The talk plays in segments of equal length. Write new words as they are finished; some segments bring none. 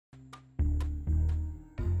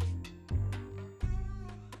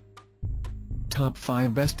Top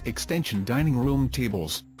 5 Best Extension Dining Room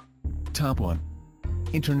Tables. Top 1.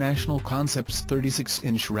 International Concepts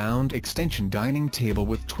 36-inch round extension dining table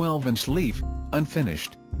with 12-inch leaf,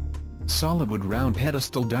 unfinished. Solid wood round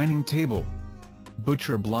pedestal dining table.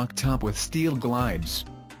 Butcher block top with steel glides.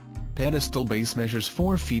 Pedestal base measures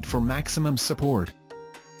 4 feet for maximum support.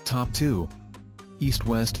 Top 2.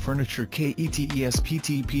 East-West Furniture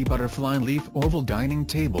KET-ESP-TP Butterfly Leaf Oval Dining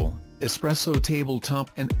Table, Espresso Tabletop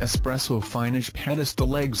and Espresso Finish Pedestal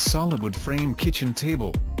Legs Solid Wood Frame Kitchen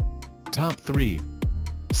Table. Top 3.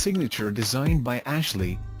 Signature designed by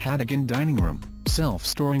Ashley, Haddigan Dining Room,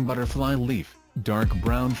 Self-Storing Butterfly Leaf, Dark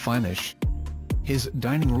Brown Finish. His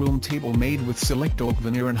dining room table made with select oak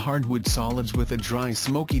veneer and hardwood solids with a dry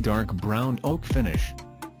smoky dark brown oak finish.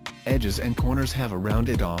 Edges and corners have a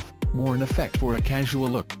rounded off, worn effect for a casual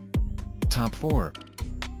look. Top 4.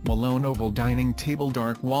 Malone Oval Dining Table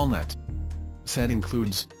Dark Walnut. Set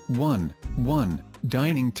includes 1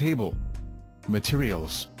 dining table.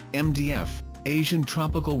 Materials: MDF, Asian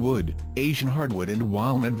tropical wood, Asian hardwood and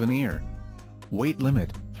walnut veneer. Weight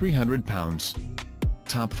limit: 300 pounds.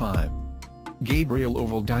 Top 5. Gabriel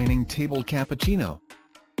Oval Dining Table Cappuccino.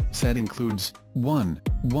 Set includes 1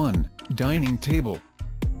 dining table.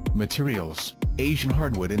 Materials: Asian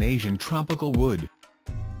hardwood and Asian tropical wood.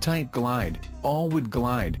 Type glide, all wood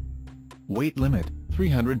glide. Weight limit: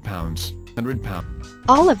 300 pounds, 100 pounds.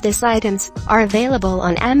 All of these items are available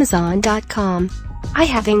on Amazon.com. I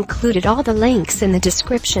have included all the links in the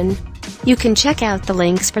description. You can check out the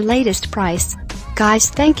links for latest price. Guys,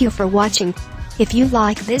 thank you for watching. If you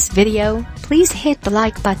like this video, please hit the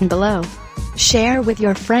like button below. Share with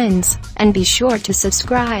your friends, and be sure to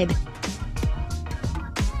subscribe.